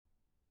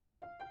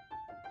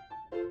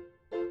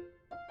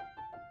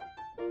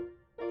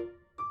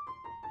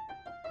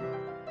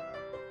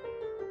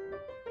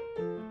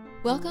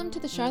Welcome to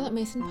the Charlotte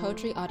Mason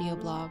Poetry audio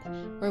blog,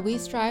 where we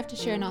strive to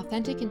share an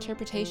authentic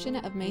interpretation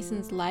of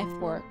Mason's life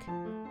work.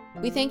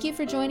 We thank you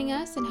for joining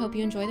us and hope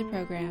you enjoy the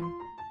program.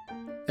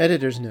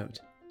 Editor's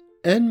note.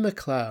 N.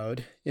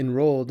 MacLeod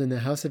enrolled in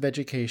the House of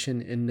Education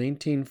in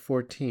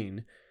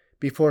 1914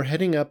 before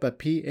heading up a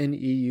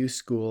PNEU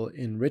school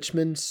in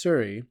Richmond,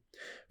 Surrey,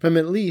 from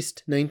at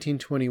least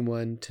 1921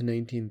 to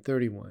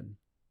 1931.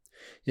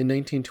 In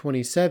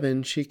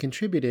 1927, she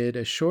contributed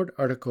a short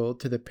article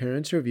to the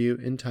Parents' Review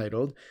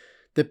entitled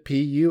The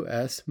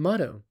PUS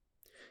Motto.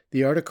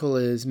 The article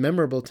is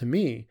memorable to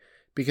me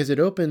because it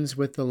opens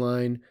with the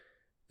line,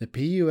 "The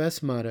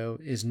PUS motto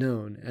is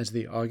known as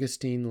the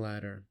Augustine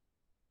Ladder."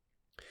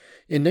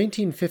 In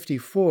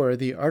 1954,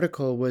 the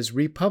article was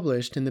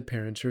republished in the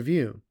Parents'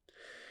 Review.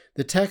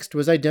 The text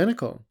was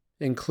identical,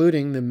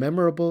 including the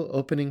memorable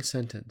opening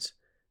sentence,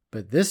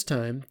 but this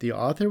time the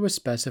author was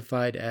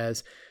specified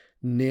as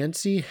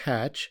Nancy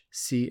Hatch,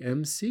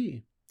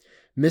 CMC.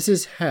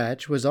 Mrs.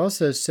 Hatch was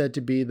also said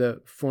to be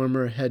the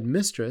former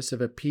headmistress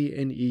of a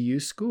PNEU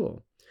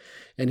school,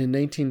 and in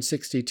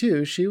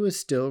 1962 she was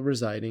still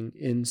residing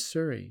in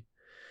Surrey.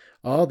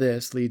 All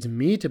this leads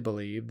me to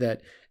believe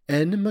that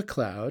N.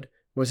 MacLeod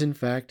was in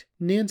fact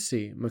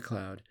Nancy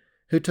MacLeod,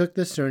 who took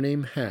the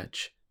surname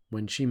Hatch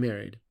when she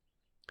married.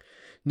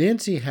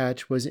 Nancy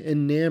Hatch was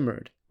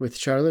enamored with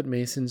Charlotte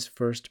Mason's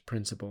first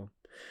principal.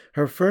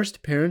 Her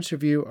first Parents'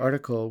 Review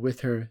article with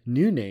her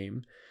new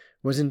name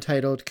was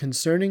entitled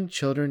Concerning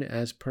Children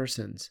as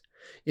Persons.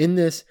 In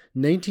this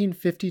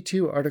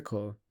 1952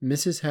 article,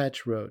 Mrs.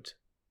 Hatch wrote,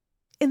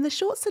 "In the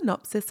short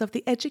synopsis of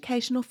the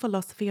educational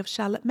philosophy of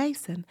Charlotte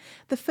Mason,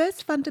 the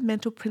first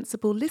fundamental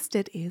principle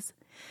listed is,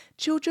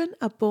 children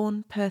are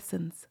born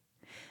persons.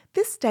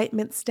 This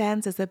statement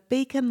stands as a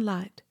beacon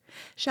light.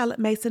 Charlotte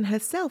Mason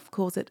herself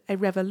calls it a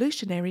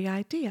revolutionary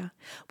idea,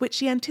 which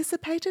she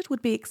anticipated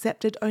would be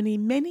accepted only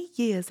many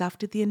years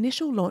after the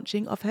initial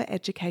launching of her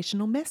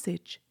educational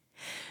message.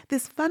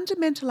 This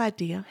fundamental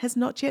idea has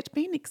not yet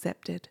been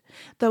accepted,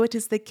 though it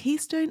is the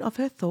keystone of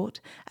her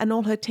thought, and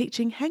all her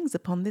teaching hangs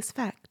upon this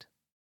fact."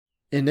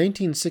 In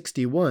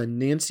 1961,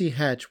 Nancy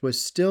Hatch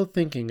was still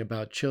thinking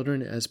about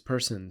children as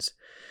persons.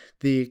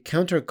 The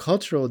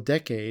countercultural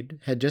decade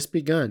had just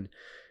begun,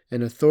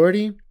 and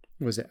authority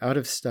was out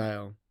of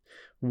style.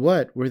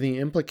 What were the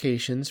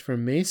implications for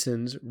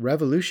Mason's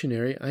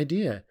revolutionary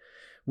idea?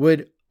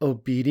 Would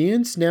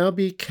obedience now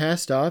be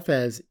cast off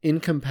as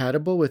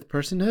incompatible with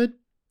personhood?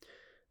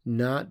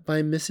 Not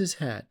by Mrs.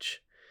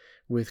 Hatch.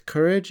 With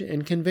courage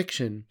and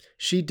conviction,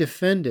 she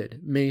defended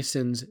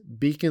Mason's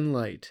beacon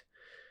light.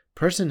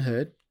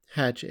 Personhood,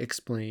 Hatch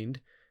explained,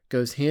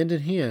 goes hand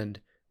in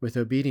hand with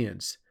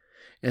obedience,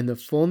 and the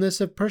fullness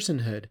of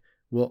personhood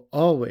will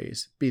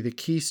always be the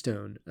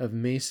keystone of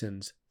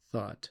Mason's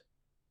thought.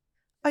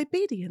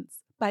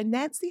 Obedience by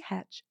Nancy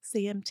Hatch,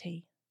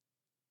 CMT.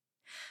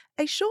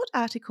 A short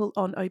article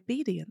on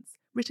obedience,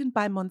 written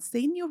by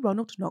Monsignor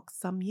Ronald Knox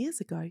some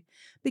years ago,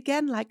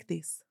 began like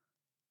this.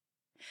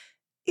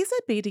 Is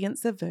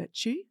obedience a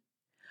virtue?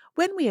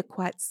 When we are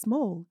quite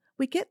small,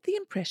 we get the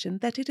impression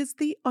that it is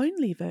the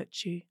only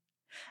virtue.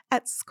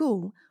 At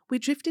school, we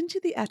drift into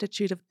the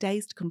attitude of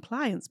dazed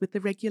compliance with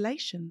the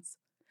regulations.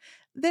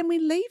 Then we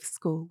leave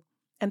school,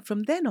 and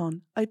from then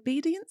on,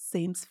 obedience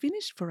seems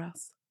finished for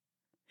us.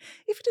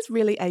 If it is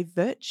really a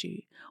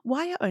virtue,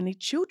 why are only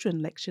children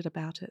lectured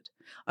about it,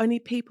 only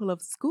people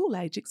of school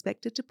age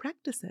expected to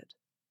practice it?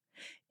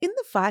 In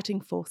the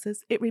fighting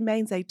forces, it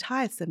remains a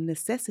tiresome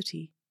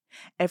necessity.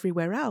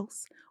 Everywhere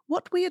else,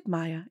 what we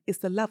admire is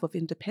the love of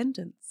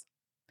independence.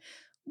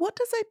 What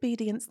does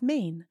obedience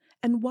mean,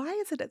 and why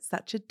is it at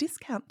such a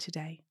discount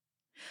today?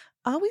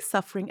 Are we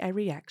suffering a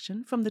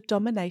reaction from the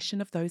domination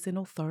of those in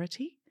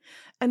authority?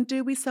 And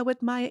do we so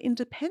admire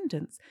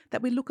independence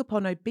that we look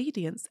upon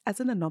obedience as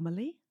an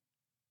anomaly?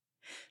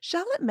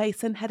 Charlotte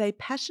Mason had a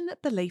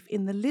passionate belief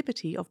in the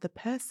liberty of the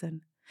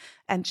person,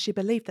 and she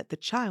believed that the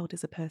child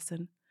is a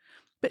person.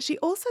 But she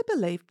also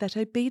believed that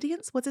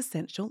obedience was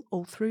essential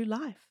all through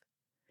life.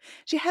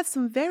 She has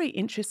some very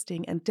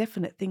interesting and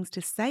definite things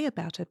to say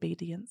about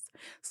obedience,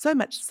 so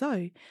much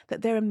so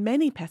that there are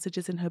many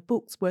passages in her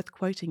books worth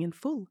quoting in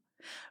full,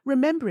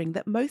 remembering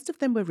that most of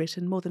them were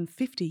written more than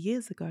 50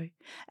 years ago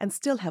and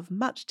still have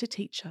much to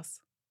teach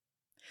us.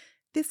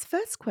 This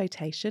first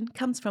quotation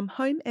comes from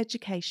Home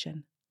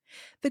Education.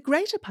 The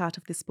greater part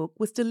of this book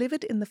was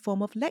delivered in the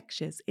form of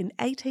lectures in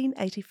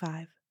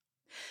 1885.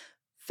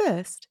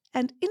 First,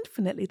 and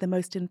infinitely the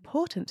most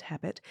important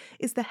habit,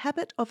 is the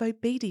habit of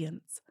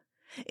obedience.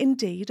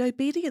 Indeed,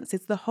 obedience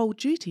is the whole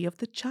duty of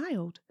the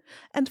child,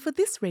 and for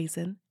this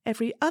reason,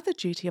 every other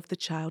duty of the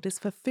child is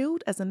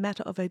fulfilled as a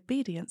matter of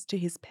obedience to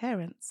his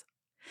parents.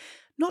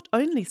 Not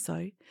only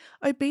so,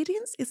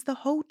 obedience is the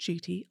whole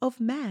duty of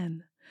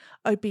man,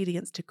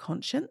 obedience to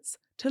conscience,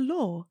 to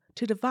law,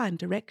 to divine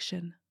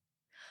direction.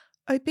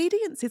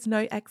 Obedience is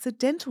no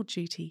accidental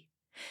duty.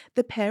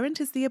 The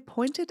parent is the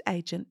appointed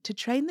agent to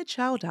train the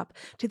child up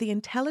to the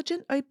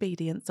intelligent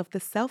obedience of the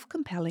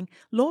self-compelling,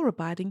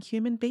 law-abiding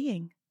human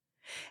being.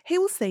 He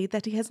will see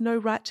that he has no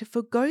right to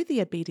forgo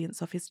the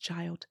obedience of his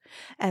child,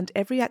 and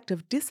every act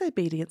of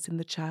disobedience in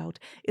the child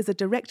is a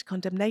direct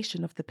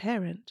condemnation of the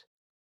parent.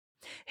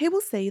 He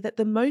will see that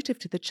the motive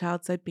to the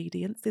child's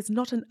obedience is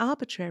not an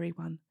arbitrary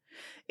one.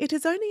 It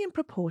is only in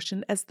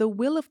proportion as the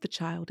will of the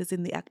child is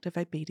in the act of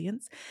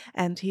obedience,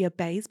 and he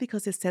obeys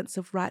because his sense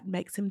of right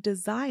makes him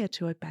desire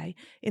to obey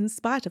in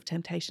spite of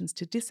temptations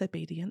to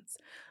disobedience,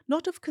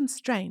 not of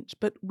constraint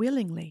but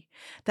willingly,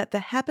 that the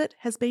habit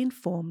has been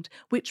formed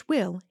which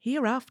will,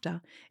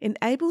 hereafter,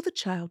 enable the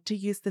child to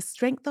use the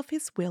strength of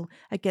his will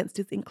against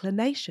his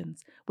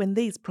inclinations when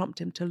these prompt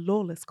him to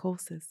lawless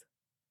courses.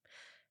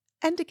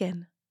 And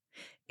again,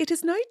 it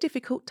is no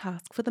difficult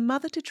task for the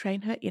mother to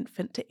train her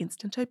infant to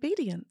instant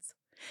obedience.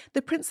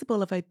 The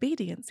principle of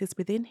obedience is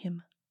within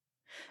him.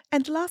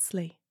 And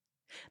lastly,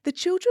 the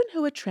children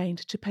who are trained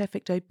to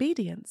perfect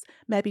obedience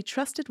may be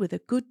trusted with a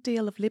good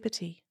deal of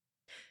liberty.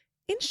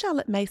 In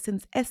Charlotte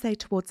Mason's Essay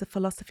Towards a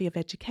Philosophy of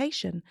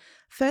Education,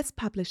 first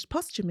published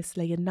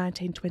posthumously in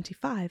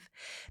 1925,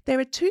 there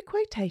are two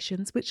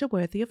quotations which are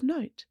worthy of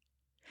note.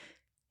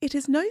 It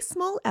is no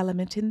small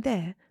element in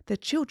there, the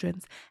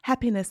children's,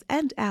 happiness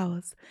and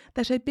ours,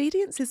 that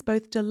obedience is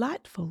both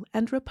delightful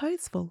and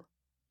reposeful.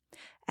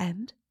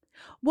 And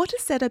what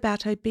is said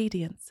about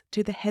obedience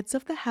to the heads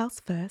of the house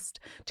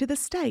first, to the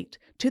state,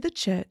 to the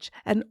church,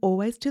 and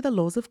always to the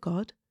laws of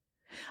God?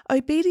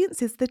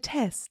 Obedience is the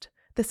test,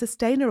 the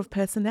sustainer of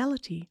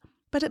personality,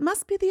 but it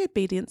must be the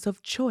obedience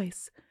of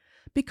choice.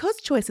 Because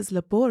choice is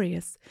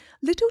laborious,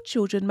 little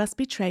children must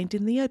be trained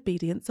in the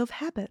obedience of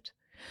habit.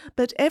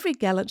 But every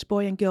gallant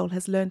boy and girl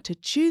has learned to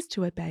choose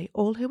to obey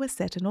all who are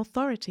set in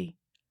authority.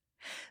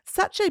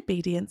 Such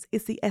obedience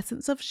is the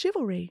essence of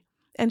chivalry,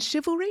 and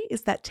chivalry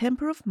is that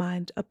temper of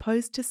mind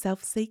opposed to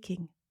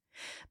self-seeking.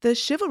 The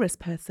chivalrous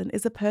person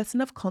is a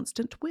person of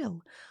constant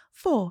will,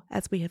 for,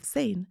 as we have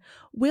seen,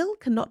 will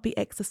cannot be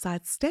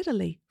exercised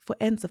steadily for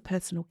ends of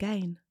personal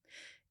gain.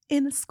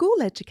 In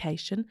school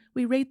education,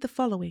 we read the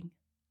following.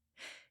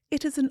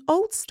 It is an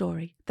old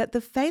story that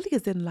the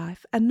failures in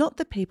life are not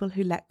the people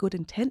who lack good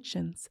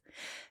intentions.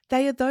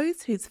 They are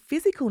those whose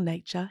physical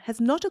nature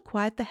has not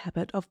acquired the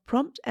habit of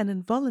prompt and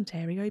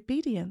involuntary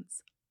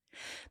obedience.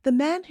 The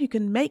man who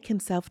can make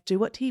himself do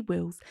what he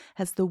wills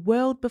has the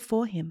world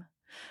before him,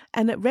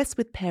 and it rests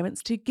with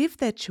parents to give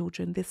their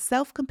children this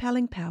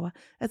self-compelling power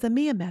as a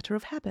mere matter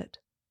of habit.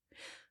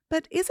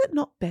 But is it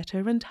not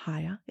better and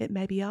higher, it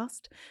may be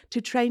asked,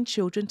 to train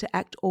children to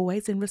act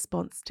always in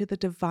response to the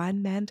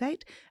divine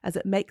mandate as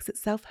it makes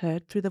itself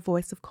heard through the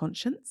voice of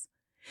conscience?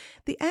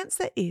 The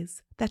answer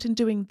is that in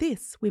doing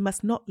this we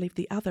must not leave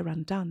the other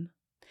undone.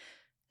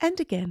 And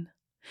again,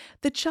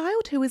 the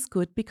child who is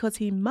good because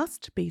he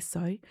must be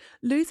so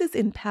loses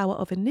in power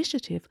of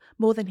initiative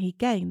more than he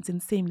gains in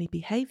seemly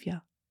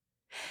behaviour.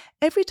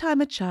 Every time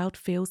a child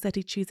feels that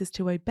he chooses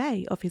to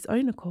obey of his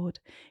own accord,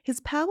 his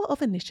power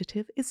of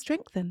initiative is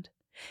strengthened.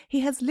 He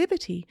has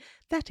liberty,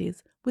 that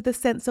is, with a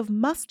sense of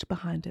must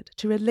behind it,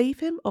 to relieve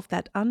him of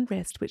that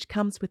unrest which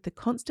comes with the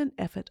constant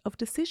effort of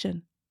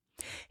decision.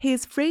 He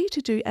is free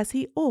to do as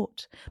he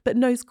ought, but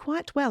knows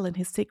quite well in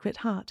his secret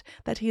heart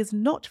that he is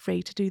not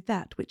free to do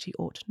that which he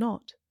ought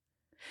not.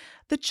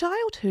 The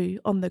child who,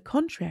 on the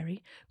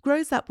contrary,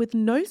 grows up with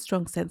no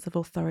strong sense of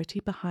authority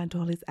behind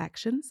all his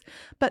actions,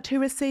 but who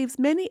receives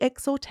many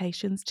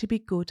exhortations to be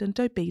good and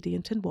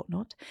obedient and what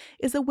not,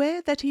 is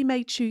aware that he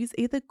may choose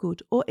either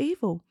good or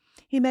evil.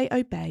 He may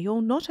obey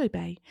or not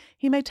obey.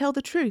 He may tell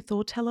the truth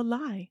or tell a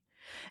lie.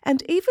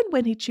 And even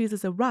when he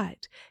chooses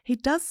aright, he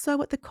does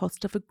so at the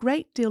cost of a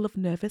great deal of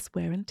nervous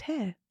wear and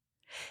tear.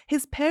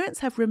 His parents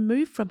have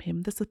removed from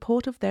him the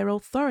support of their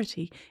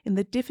authority in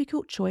the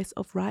difficult choice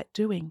of right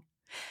doing,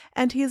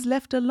 and he is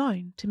left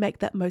alone to make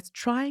that most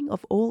trying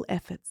of all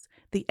efforts,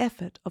 the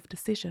effort of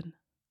decision.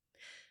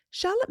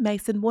 Charlotte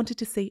Mason wanted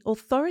to see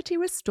authority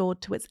restored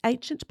to its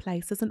ancient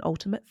place as an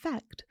ultimate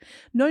fact,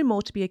 no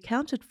more to be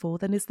accounted for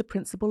than is the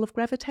principle of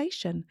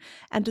gravitation,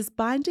 and as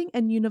binding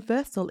and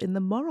universal in the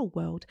moral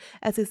world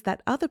as is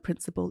that other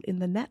principle in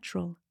the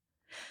natural.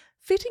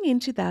 Fitting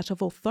into that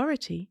of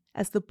authority,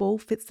 as the ball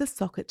fits the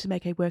socket to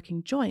make a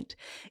working joint,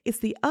 is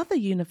the other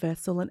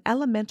universal and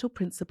elemental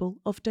principle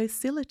of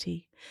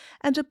docility,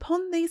 and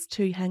upon these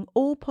two hang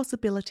all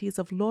possibilities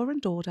of law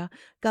and order,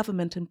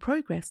 government and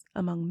progress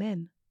among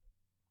men.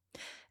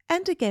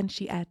 And again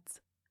she adds,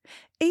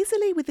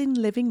 easily within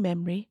living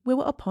memory we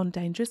were upon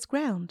dangerous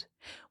ground.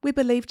 We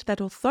believed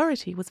that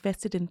authority was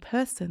vested in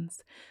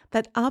persons,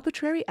 that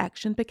arbitrary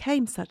action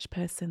became such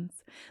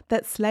persons,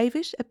 that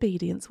slavish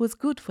obedience was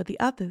good for the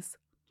others.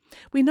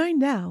 We know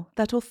now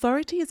that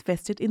authority is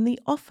vested in the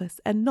office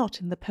and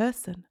not in the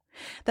person,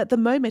 that the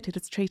moment it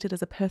is treated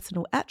as a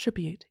personal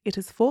attribute, it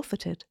is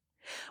forfeited.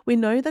 We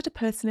know that a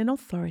person in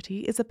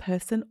authority is a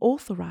person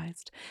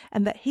authorized,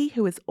 and that he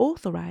who is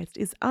authorized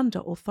is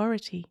under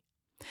authority.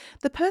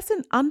 The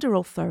person under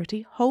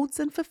authority holds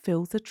and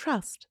fulfills a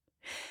trust.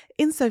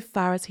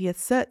 Insofar as he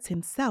asserts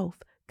himself,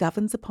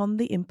 governs upon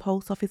the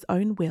impulse of his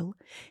own will,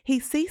 he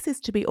ceases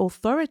to be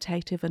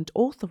authoritative and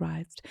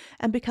authorized,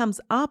 and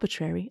becomes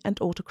arbitrary and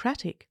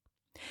autocratic.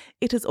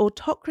 It is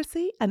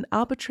autocracy and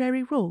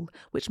arbitrary rule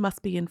which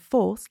must be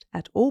enforced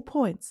at all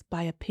points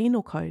by a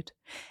penal code,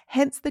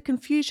 hence the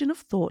confusion of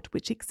thought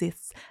which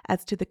exists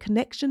as to the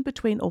connection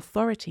between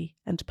authority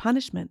and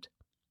punishment.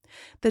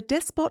 The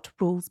despot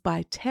rules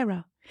by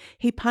terror.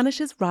 He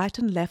punishes right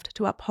and left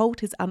to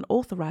uphold his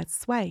unauthorized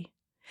sway.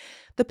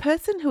 The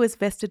person who is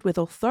vested with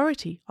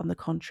authority, on the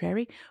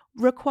contrary,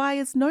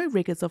 requires no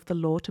rigours of the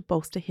law to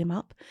bolster him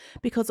up,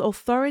 because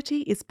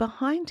authority is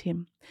behind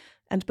him,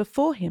 and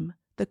before him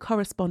the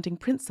corresponding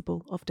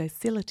principle of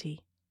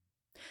docility.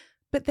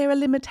 But there are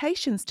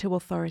limitations to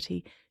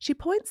authority, she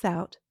points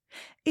out.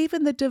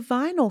 Even the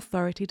divine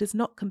authority does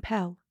not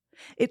compel.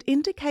 It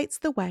indicates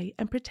the way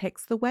and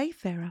protects the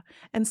wayfarer,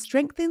 and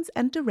strengthens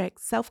and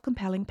directs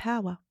self-compelling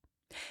power.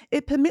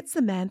 It permits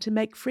a man to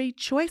make free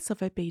choice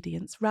of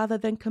obedience rather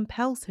than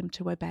compels him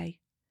to obey.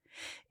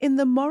 In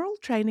the moral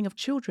training of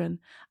children,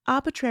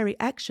 arbitrary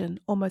action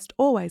almost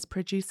always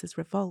produces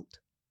revolt.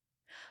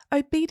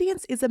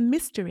 Obedience is a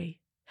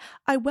mystery.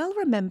 I well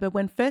remember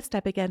when first I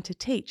began to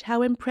teach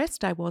how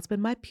impressed I was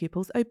when my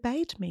pupils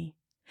obeyed me.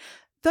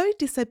 Though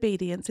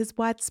disobedience is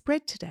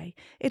widespread today,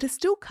 it is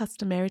still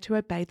customary to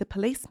obey the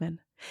policeman.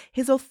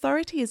 His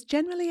authority is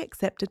generally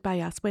accepted by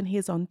us when he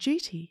is on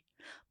duty.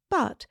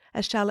 But,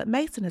 as Charlotte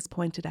Mason has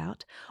pointed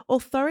out,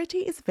 authority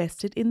is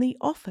vested in the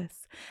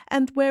office,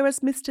 and whereas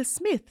Mr.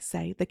 Smith,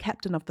 say, the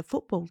captain of the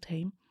football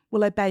team,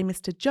 will obey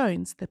Mr.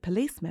 Jones, the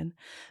policeman,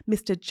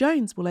 Mr.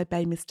 Jones will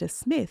obey Mr.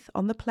 Smith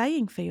on the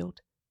playing field.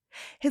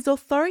 His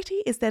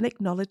authority is then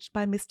acknowledged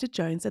by Mr.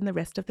 Jones and the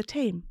rest of the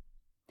team.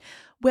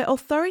 Where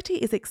authority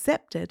is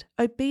accepted,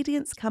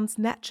 obedience comes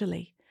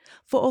naturally,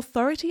 for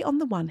authority on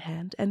the one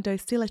hand and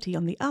docility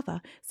on the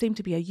other seem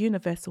to be a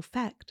universal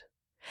fact.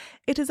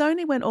 It is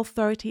only when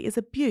authority is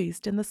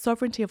abused and the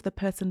sovereignty of the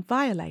person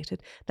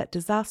violated that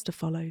disaster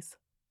follows.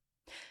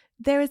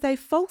 There is a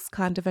false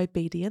kind of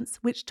obedience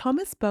which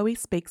Thomas Bowie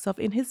speaks of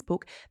in his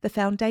book The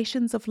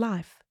Foundations of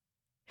Life.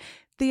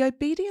 The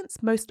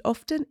obedience most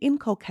often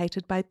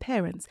inculcated by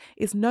parents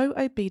is no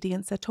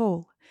obedience at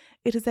all.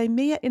 It is a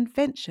mere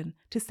invention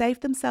to save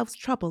themselves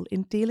trouble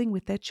in dealing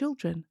with their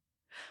children.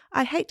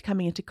 I hate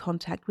coming into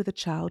contact with a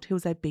child who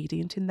is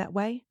obedient in that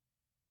way.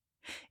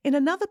 In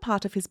another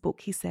part of his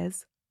book he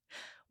says,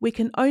 "We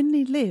can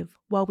only live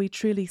while we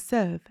truly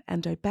serve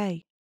and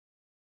obey."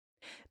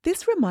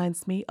 This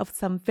reminds me of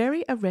some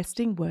very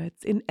arresting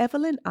words in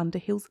Evelyn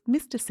Underhill's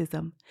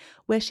Mysticism,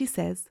 where she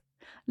says,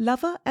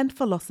 "Lover and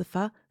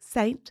philosopher,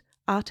 saint,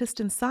 artist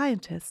and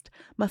scientist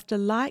must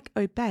alike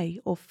obey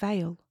or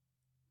fail."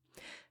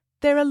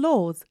 There are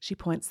laws, she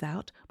points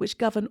out, which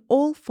govern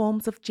all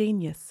forms of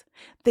genius.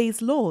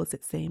 These laws,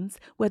 it seems,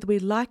 whether we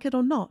like it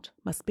or not,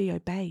 must be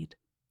obeyed.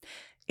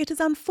 It is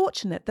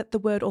unfortunate that the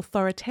word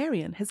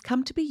authoritarian has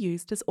come to be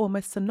used as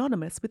almost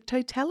synonymous with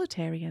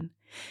totalitarian.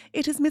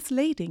 It is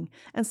misleading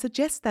and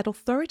suggests that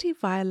authority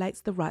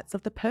violates the rights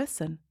of the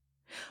person.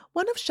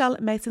 One of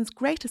Charlotte Mason's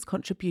greatest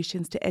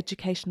contributions to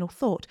educational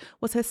thought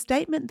was her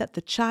statement that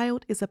the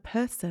child is a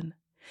person.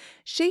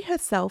 She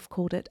herself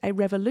called it a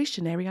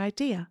revolutionary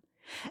idea.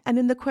 And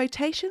in the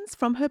quotations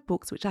from her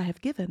books which I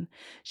have given,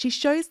 she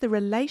shows the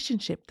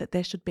relationship that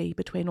there should be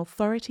between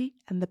authority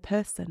and the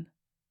person.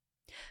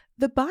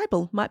 The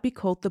Bible might be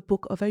called the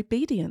Book of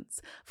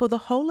Obedience, for the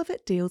whole of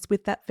it deals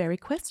with that very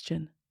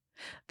question.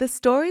 The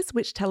stories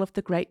which tell of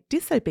the great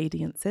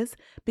disobediences,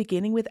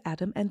 beginning with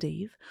Adam and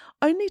Eve,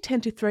 only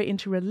tend to throw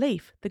into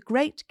relief the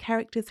great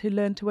characters who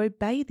learn to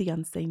obey the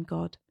unseen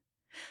God.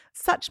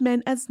 Such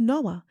men as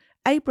Noah,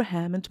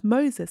 Abraham and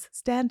Moses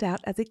stand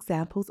out as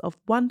examples of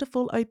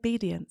wonderful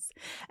obedience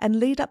and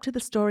lead up to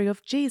the story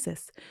of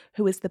Jesus,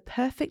 who is the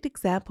perfect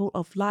example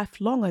of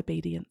lifelong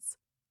obedience.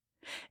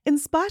 In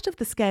spite of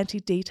the scanty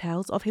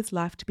details of his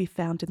life to be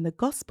found in the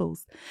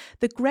Gospels,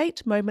 the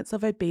great moments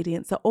of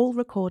obedience are all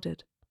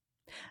recorded.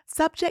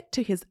 Subject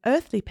to his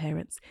earthly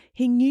parents,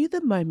 he knew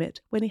the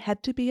moment when he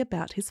had to be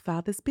about his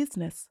Father's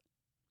business.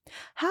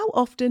 How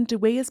often do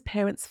we as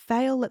parents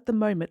fail at the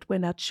moment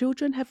when our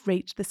children have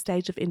reached the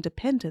stage of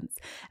independence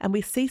and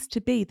we cease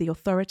to be the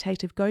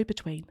authoritative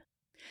go-between?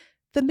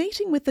 The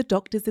meeting with the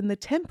doctors in the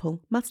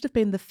temple must have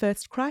been the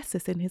first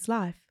crisis in his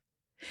life.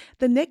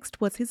 The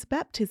next was his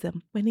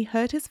baptism, when he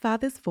heard his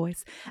Father's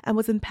voice and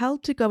was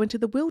impelled to go into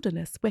the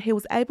wilderness, where he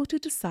was able to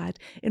decide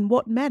in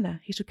what manner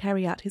he should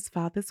carry out his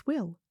Father's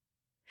will.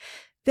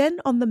 Then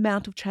on the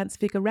Mount of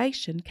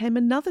Transfiguration came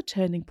another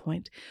turning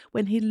point,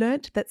 when he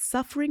learnt that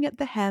suffering at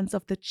the hands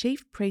of the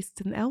chief priests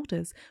and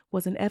elders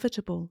was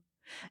inevitable,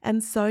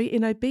 and so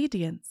in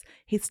obedience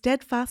he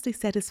steadfastly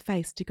set his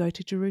face to go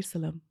to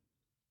Jerusalem.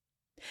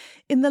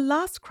 In the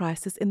last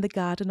crisis in the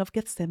Garden of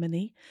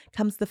Gethsemane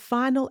comes the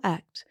final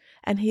act,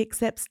 and he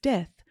accepts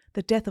death,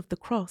 the death of the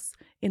cross,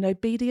 in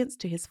obedience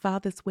to his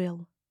Father's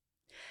will.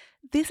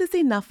 This is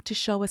enough to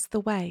show us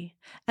the way,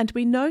 and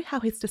we know how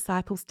his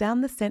disciples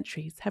down the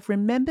centuries have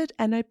remembered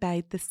and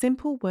obeyed the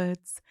simple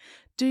words,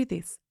 "Do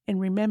this in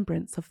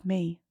remembrance of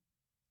me."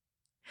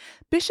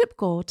 Bishop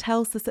Gore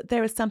tells us that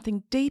there is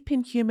something deep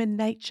in human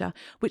nature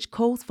which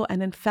calls for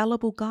an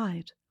infallible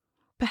guide.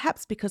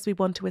 perhaps because we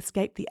want to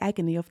escape the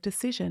agony of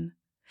decision.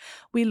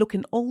 We look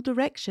in all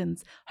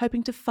directions,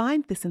 hoping to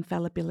find this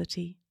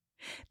infallibility.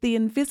 The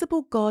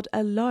invisible God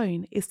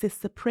alone is this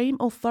supreme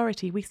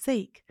authority we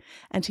seek,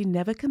 and he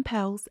never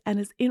compels and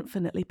is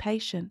infinitely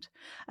patient,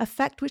 a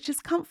fact which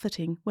is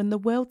comforting when the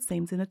world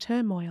seems in a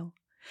turmoil.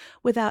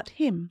 Without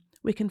him,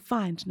 we can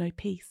find no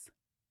peace.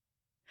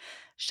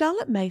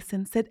 Charlotte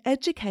Mason said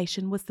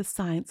education was the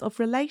science of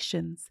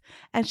relations,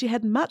 and she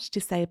had much to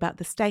say about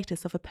the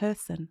status of a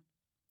person.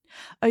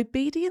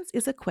 Obedience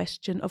is a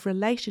question of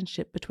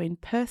relationship between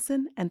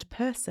person and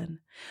person,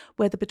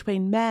 whether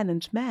between man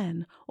and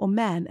man or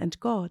man and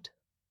God.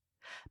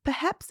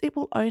 Perhaps it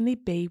will only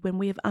be when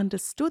we have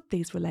understood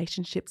these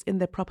relationships in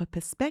their proper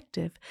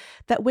perspective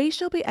that we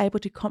shall be able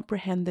to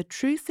comprehend the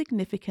true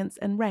significance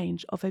and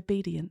range of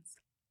obedience.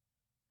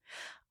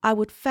 I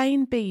would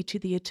fain be to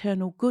the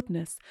eternal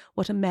goodness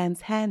what a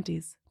man's hand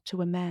is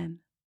to a man.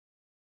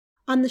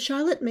 On the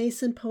Charlotte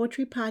Mason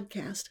Poetry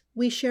Podcast,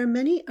 we share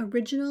many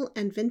original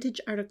and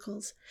vintage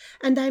articles,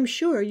 and I'm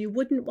sure you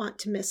wouldn't want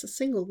to miss a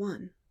single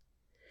one.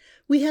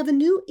 We have a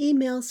new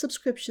email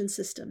subscription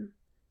system,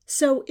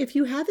 so if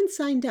you haven't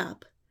signed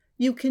up,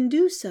 you can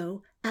do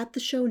so at the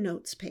show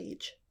notes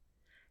page.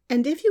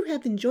 And if you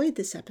have enjoyed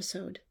this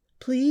episode,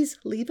 please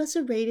leave us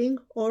a rating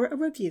or a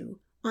review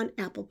on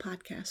Apple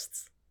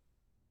Podcasts.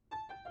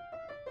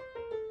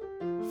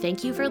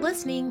 Thank you for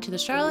listening to the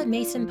Charlotte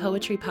Mason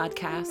Poetry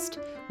Podcast.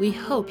 We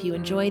hope you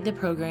enjoyed the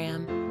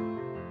program.